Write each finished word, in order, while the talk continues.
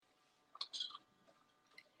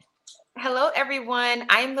Hello, everyone.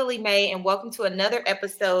 I'm Lily Mae, and welcome to another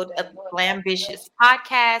episode of the Glambitious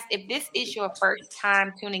podcast. If this is your first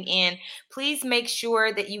time tuning in, please make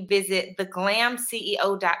sure that you visit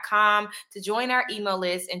theglamceo.com to join our email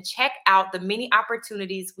list and check out the many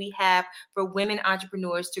opportunities we have for women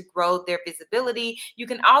entrepreneurs to grow their visibility. You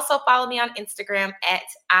can also follow me on Instagram at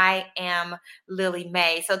I am Lily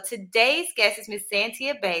Mae. So today's guest is Miss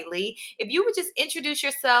Santia Bailey. If you would just introduce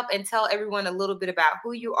yourself and tell everyone a little bit about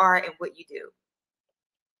who you are and what you do.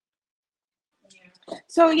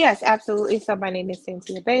 So yes, absolutely. So my name is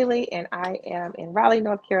Cynthia Bailey, and I am in Raleigh,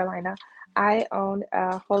 North Carolina. I own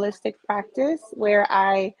a holistic practice where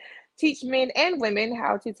I teach men and women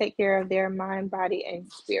how to take care of their mind, body,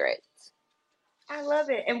 and spirit. I love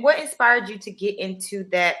it. And what inspired you to get into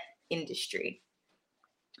that industry?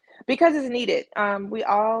 Because it's needed. We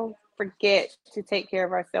all forget to take care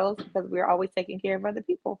of ourselves because we're always taking care of other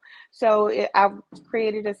people. I've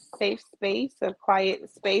created a safe space, a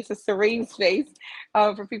quiet space, a serene space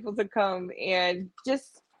for people to come and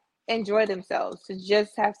just enjoy themselves, to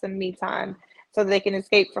just have some me time so that they can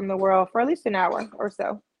escape from the world for at least an hour or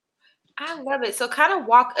so. I love it. So kind of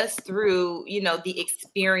walk us through, the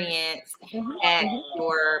experience Hmm. at Hmm.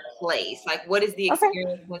 your place. Like what is the Okay,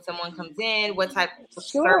 experience when someone comes in? What type of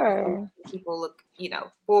services sure. do people look,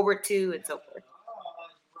 forward to and so forth?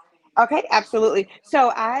 Okay, absolutely.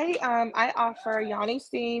 So I offer yoni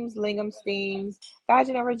steams, lingam steams,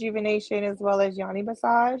 vaginal rejuvenation, as well as yoni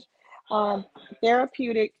massage, um,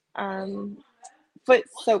 therapeutic foot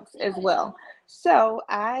soaks as well. So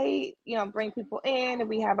I bring people in and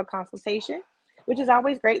we have a consultation, which is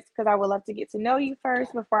always great because I would love to get to know you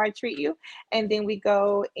first before I treat you, and then we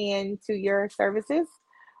go into your services.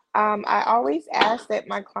 I always ask that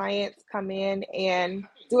my clients come in and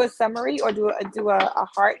do a summary or do a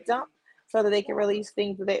heart dump so that they can release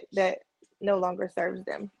things that no longer serves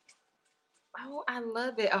them. Oh, I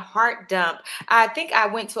love it. A heart dump. I think I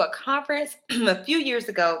went to a conference a few years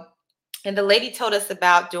ago, and the lady told us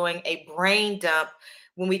about doing a brain dump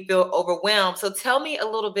when we feel overwhelmed. So tell me a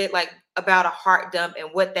little bit like about a heart dump and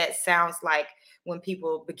what that sounds like when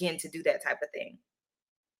people begin to do that type of thing.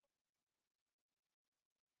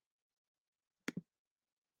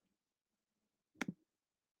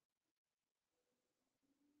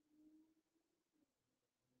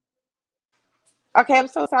 Okay, I'm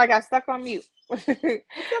so sorry, I got stuck on mute. It's okay.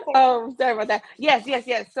 Oh, sorry about that. Yes, yes,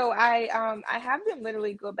 yes. So I have them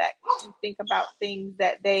literally go back and think about things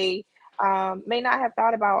that they may not have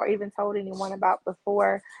thought about or even told anyone about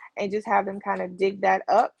before, and just have them kind of dig that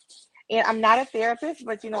up. And I'm not a therapist,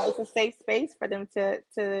 but it's a safe space for them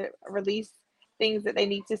to release things that they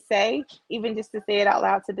need to say, even just to say it out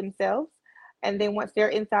loud to themselves. And then once they're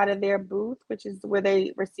inside of their booth, which is where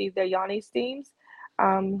they receive their yoni steams,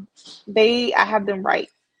 um, I have them write.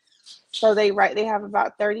 So they have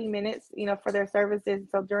about 30 minutes, for their services.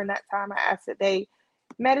 So during that time I ask that they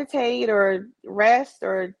meditate or rest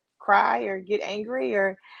or cry or get angry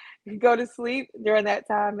or go to sleep during that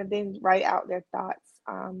time, and then write out their thoughts,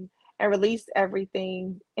 and release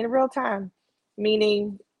everything in real time.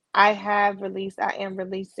 Meaning I am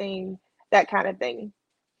releasing that kind of thing.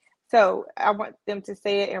 So I want them to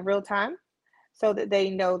say it in real time so that they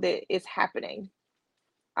know that it's happening.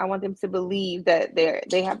 I want them to believe that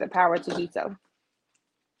they have the power to do so.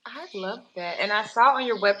 I love that. And I saw on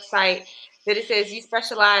your website that it says you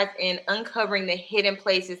specialize in uncovering the hidden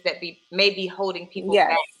places that may be holding people back.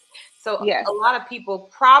 Yes. So Yes. a lot of people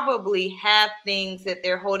probably have things that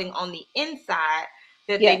they're holding on the inside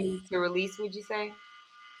that they Yes. need to release, would you say?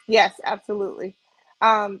 Yes, absolutely.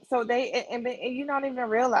 So and you don't even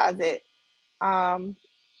realize it. Um,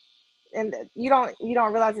 and you don't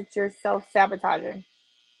realize that you're self-sabotaging.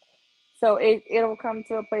 So it'll come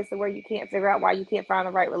to a place where you can't figure out why you can't find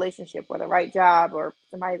the right relationship or the right job, or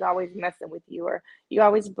somebody's always messing with you, or you're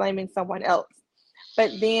always blaming someone else.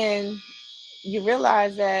 But then you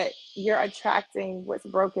realize that you're attracting what's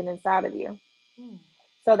broken inside of you. Hmm.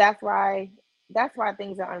 So that's why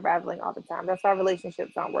things are unraveling all the time. That's why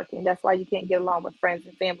relationships aren't working. That's why you can't get along with friends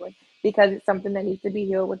and family, because it's something that needs to be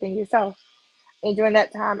healed within yourself. And during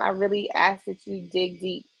that time, I really ask that you dig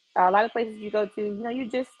deep. A lot of places you go to, you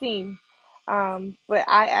just steam, but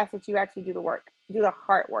I ask that you actually do the work, do the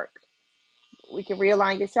hard work. We can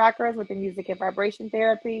realign your chakras with the music and vibration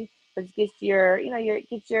therapy, which gets your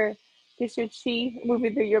chi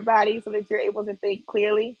moving through your body so that you're able to think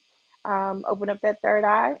clearly. Open up that third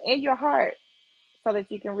eye and your heart so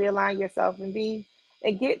that you can realign yourself and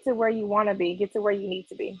get to where you want to be, get to where you need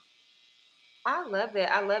to be. I love it.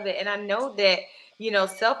 I love it. And I know that,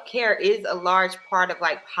 self-care is a large part of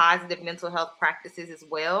like positive mental health practices as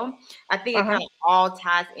well. I think it Uh-huh. kind of all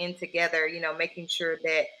ties in together, making sure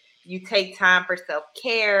that you take time for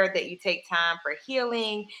self-care, that you take time for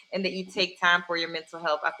healing, and that you take time for your mental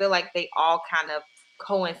health. I feel like they all kind of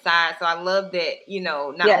coincide. So I love that,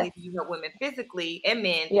 not Yes. only do you help women physically and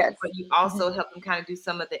men, Yes. but you Mhm. also help them kind of do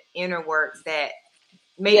some of the inner work that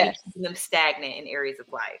maybe Yes. keeping them stagnant in areas of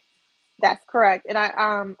life. That's correct. And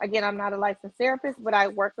I again, I'm not a licensed therapist, but I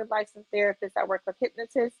work with licensed therapists. I work with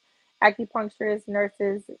hypnotists, acupuncturists,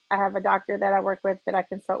 nurses. I have a doctor that I work with that I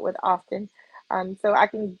consult with often. So I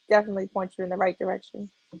can definitely point you in the right direction.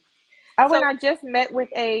 Oh, and So, I just met with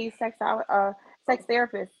a sex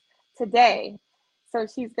therapist today. So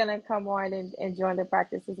she's gonna come on and join the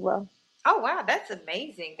practice as well. oh wow, that's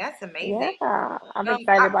amazing. That's Yeah, amazing. I'm Um,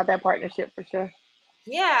 excited about that partnership for sure.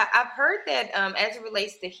 Yeah, I've heard that as it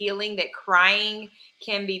relates to healing, that crying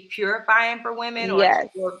can be purifying for women, Yes,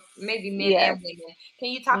 or maybe men and yes. women. Can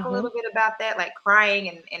you talk a Hmm. little bit about that, like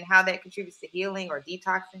crying and how that contributes to healing or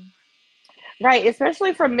detoxing? Right,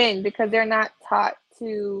 especially for men because they're not taught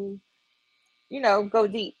to, go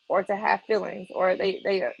deep or to have feelings, or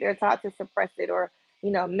they're taught to suppress it, or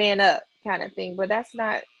man up kind of thing. But that's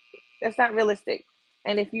not realistic.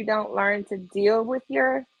 And if you don't learn to deal with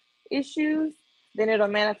your issues, then it'll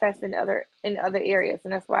manifest in other areas,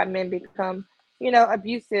 and that's why men become,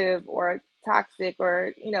 abusive or toxic,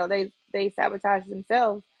 or they sabotage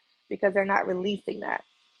themselves because they're not releasing that.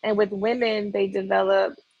 And with women, they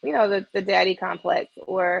develop, the daddy complex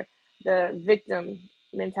or the victim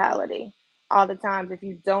mentality all the time if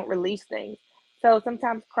you don't release things. So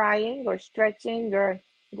sometimes crying or stretching or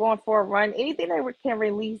going for a run, anything that can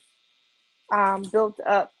release built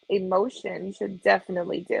up emotion, you should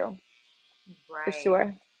definitely do for Right,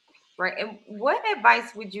 sure. right. And what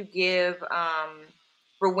advice would you give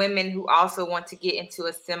for women who also want to get into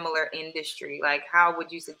a similar industry? Like, how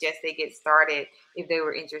would you suggest they get started if they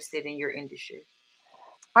were interested in your industry?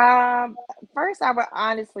 Um, First, I would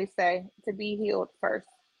honestly say to be healed first,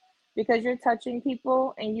 because you're touching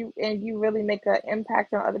people and you really make an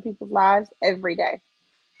impact on other people's lives every day.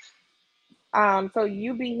 So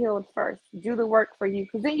you be healed first. Do the work for you,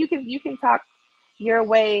 because then you can talk your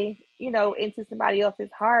way, into somebody else's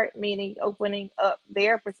heart, meaning opening up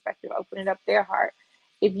their perspective, opening up their heart.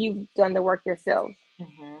 If you've done the work yourself,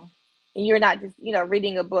 Hmm. and you're not just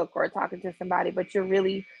reading a book or talking to somebody, but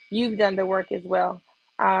you've done the work as well.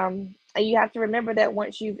 And you have to remember that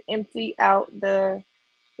once you've emptied out the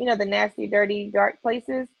nasty, dirty, dark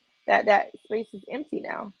places, that space is empty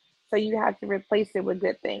now. So you have to replace it with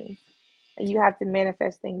good things, and you have to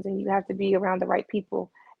manifest things, and you have to be around the right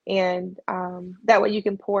people, and that way you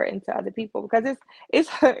can pour into other people, because it's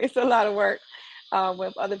it's a lot of work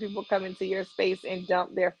when other people come into your space and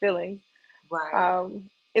dump their feelings. Right.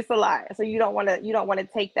 It's a lot. So you don't want to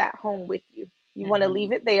take that home with you. You want to Hmm.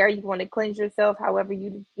 leave it there. You want to cleanse yourself however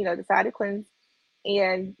you decide to cleanse,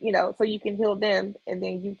 and so you can heal them, and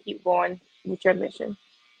then you keep going with your mission.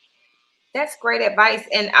 That's great advice.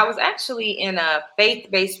 And I was actually in a faith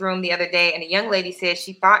based room the other day, and a young lady said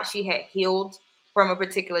she thought she had healed from a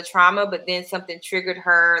particular trauma, but then something triggered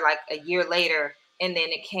her like a year later, and then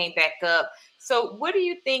it came back up. So, what do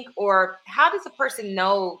you think, or how does a person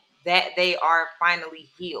know that they are finally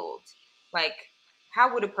healed? Like,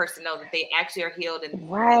 how would a person know that they actually are healed? And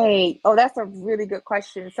Right. Oh, that's a really good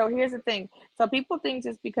question. So here's the thing. So people think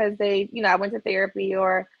just because I went to therapy,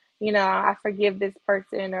 or, I forgive this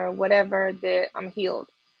person or whatever, that I'm healed.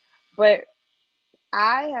 But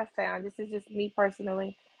I have found, this is just me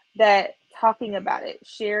personally, that talking about it,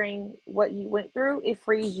 sharing what you went through, it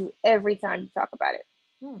frees you every time you talk about it.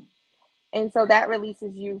 hmm, And so that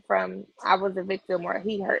releases you from, I was a victim, or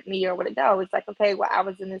he hurt me, or what it go. It's like, okay, well, I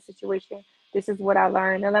was in this situation. This is what I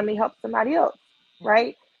learned, and let me help somebody else.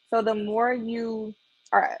 Right. So the more you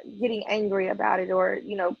are getting angry about it, or,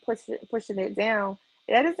 pushing it down,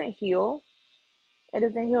 that doesn't heal. It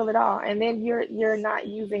doesn't heal at all. And then you're not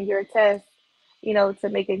using your test, to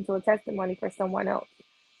make it into a testimony for someone else.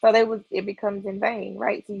 So it becomes in vain,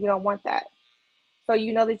 right? So you don't want that. So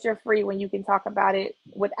you know that you're free when you can talk about it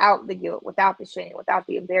without the guilt, without the shame, without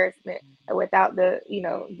the embarrassment, and without the,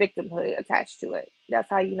 victimhood attached to it. That's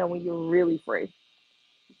how you know when you're really free.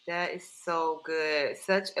 that is so good.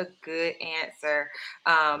 Such a good answer.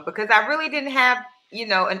 Because I really didn't have,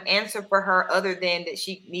 an answer for her other than that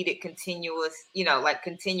she needed continuous, like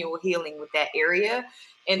continual healing with that area.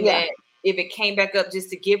 And Yeah. that if it came back up, just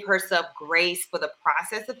to give herself grace for the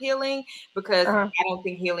process of healing, because Uh-huh. I don't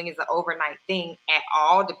think healing is an overnight thing at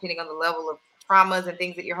all, depending on the level of traumas and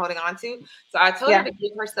things that you're holding on to. So I told her Yeah. to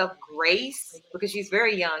give herself grace because she's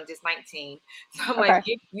very young, just 19. So I'm like,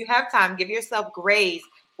 Okay. you have time, give yourself grace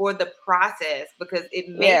for the process because it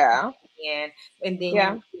may Yeah. again, and then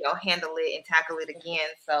Yeah. you know handle it and tackle it again.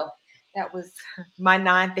 So that was my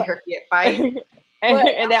non-therapy advice. But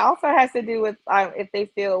And that also has to do with if they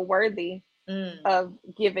feel worthy mm, of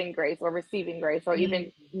giving grace or receiving grace or mm,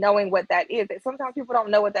 even knowing what that is. Sometimes people don't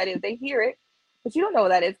know what that is. They hear it, but you don't know what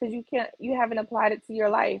that is because you haven't applied it to your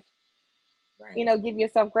life. right. Give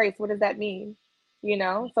yourself grace. What does that mean?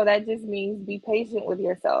 So that just means be patient with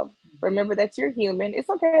yourself. Mhm. Remember that you're human. It's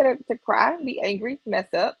okay to cry, be angry,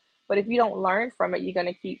 mess up. But if you don't learn from it, you're going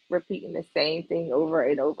to keep repeating the same thing over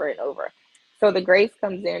and over and over. So the grace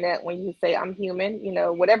comes in that when you say, I'm human,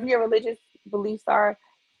 whatever your religious beliefs are,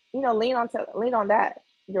 lean on that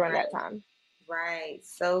during Right. that time. Right.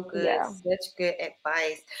 So good. Yeah. Such good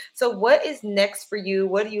advice. So what is next for you?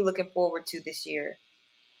 What are you looking forward to this year?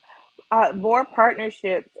 More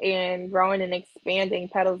partnerships and growing and expanding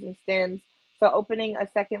Petals and Stems. So opening a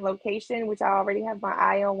second location, which I already have my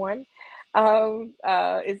eye on one,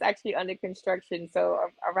 is actually under construction. So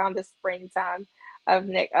around the springtime of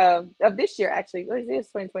this year, actually, it is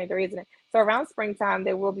 2023, isn't it? So around springtime,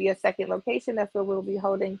 there will be a second location. That's where we'll be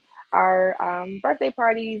holding our birthday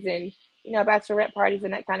parties and bachelorette parties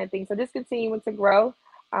and that kind of thing. So just continuing to grow.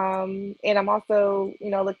 And I'm also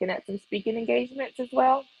looking at some speaking engagements as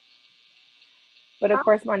well, but of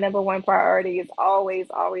course, my number one priority is always,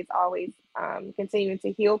 always, always continuing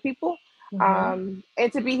to heal people, Mhm.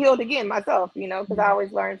 and to be healed again myself, because I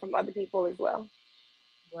always learn from other people as well.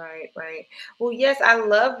 Right, right. Well, yes, I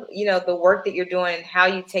love, the work that you're doing and how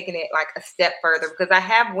you've taken it like a step further because I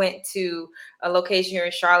have went to a location here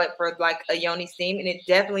in Charlotte for like a yoni steam and it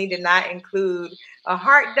definitely did not include a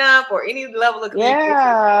heart dump or any level of communication.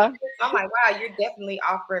 Yeah. So I'm like, wow, you're definitely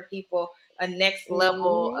offering people a next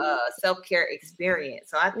level Mhm. self-care experience.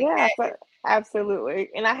 So I think Yeah, that so absolutely.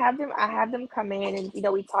 And I have them come in and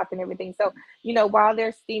we talk and everything. So, while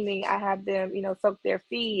they're steaming, I have them, soak their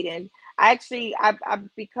feet, and I've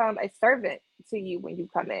become a servant to you when you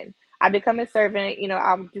come in. I become a servant,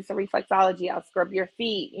 I'll do some reflexology, I'll scrub your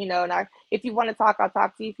feet, and if you want to talk, I'll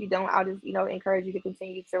talk to you. If you don't, I'll just, encourage you to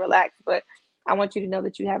continue to relax. But I want you to know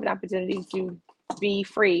that you have an opportunity to be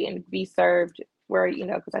free and be served where,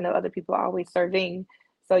 because I know other people are always serving.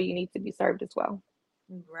 So you need to be served as well.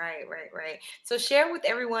 right, right, right. So share with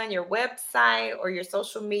everyone your website or your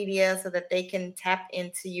social media so that they can tap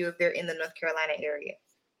into you if they're in the North Carolina area.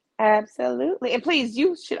 Absolutely. And please,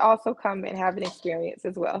 you should also come and have an experience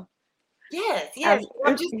as well. Yes, yes. Abs-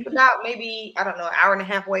 I'm just about maybe, I don't know, an hour and a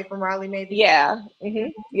half away from Raleigh, maybe. yeah.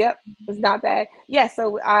 Yep. It's not bad. Yeah.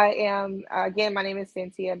 So I am, again, my name is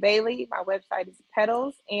Cynthia Bailey. My website is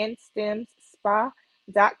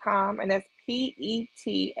petalsandstemsspa.com. And that's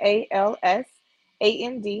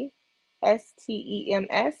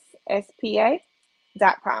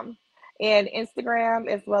petalsandstemsspa.com. And Instagram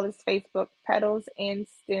as well as Facebook, Petals and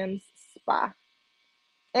Stems Spa.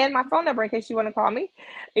 And my phone number, in case you want to call me,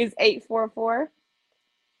 is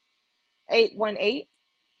 844-818-6116.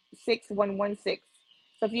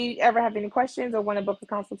 So if you ever have any questions or want to book a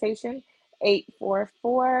consultation,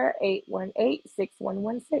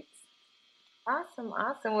 844-818-6116. Awesome,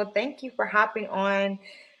 awesome. Well, thank you for hopping on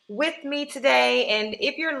with me today. And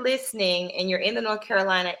if you're listening and you're in the North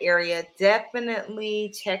Carolina area,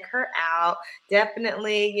 definitely check her out.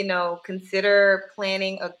 Definitely, consider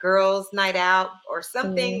planning a girls' night out or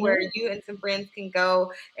something where Mm-hmm. you and some friends can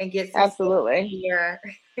go and get some Absolutely. self-care.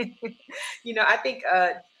 I think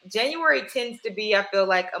January tends to be, I feel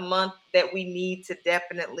like, a month that we need to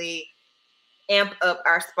definitely amp up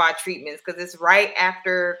our spa treatments because it's right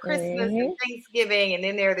after Christmas and Mm-hmm. Thanksgiving, and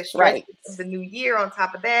then there are the stresses Right. of the new year on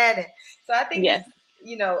top of that. And so I think this,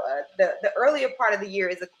 Yes. the earlier part of the year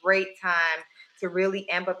is a great time to really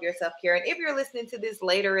amp up your self care. And if you're listening to this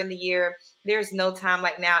later in the year, there's no time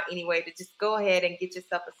like now anyway to just go ahead and get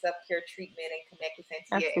yourself a self care treatment and connect with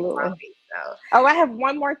Santia and Absolutely. Raleigh. So Oh, I have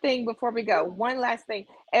one more thing before we go. One last thing.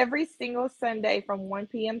 Every single Sunday from 1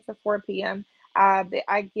 p.m. to 4 p.m.,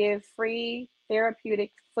 I give free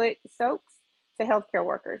therapeutic foot soaks to healthcare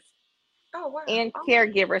workers oh wow. and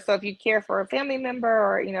caregivers. So if you care for a family member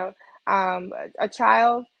or a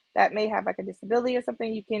child that may have like a disability or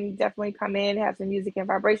something, you can definitely come in, have some music and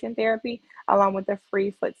vibration therapy along with a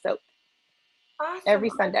free foot soak Awesome. every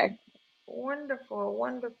Sunday. Wonderful,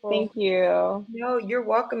 wonderful. Thank you. No, you're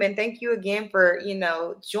welcome. And thank you again for,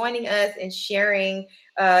 joining us and sharing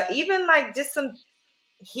even like just some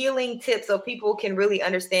healing tips so people can really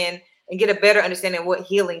understand and get a better understanding of what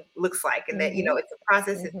healing looks like. And that, Mhm. it's a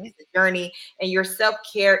process, Mhm. it's a journey, and your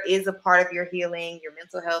self-care is a part of your healing. Your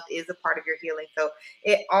mental health is a part of your healing. So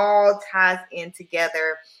it all ties in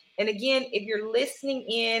together. And again, if you're listening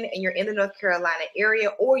in and you're in the North Carolina area,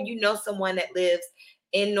 or you know someone that lives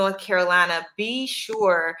in North Carolina, be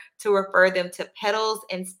sure to refer them to Petals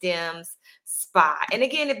and Stems Spa. And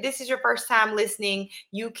again, if this is your first time listening,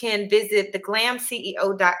 you can visit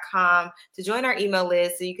theglamceo.com to join our email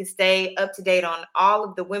list so you can stay up to date on all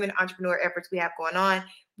of the women entrepreneur efforts we have going on,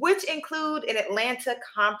 which include an Atlanta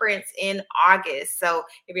conference in August. So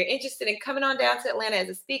if you're interested in coming on down to Atlanta as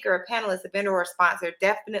a speaker, a panelist, a vendor, or a sponsor,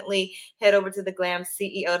 definitely head over to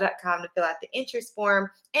theglamceo.com to fill out the interest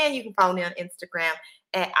form. And you can follow me on Instagram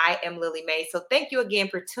at I am Lily Mae. So thank you again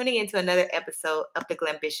for tuning into another episode of the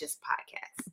Glambitious Podcast.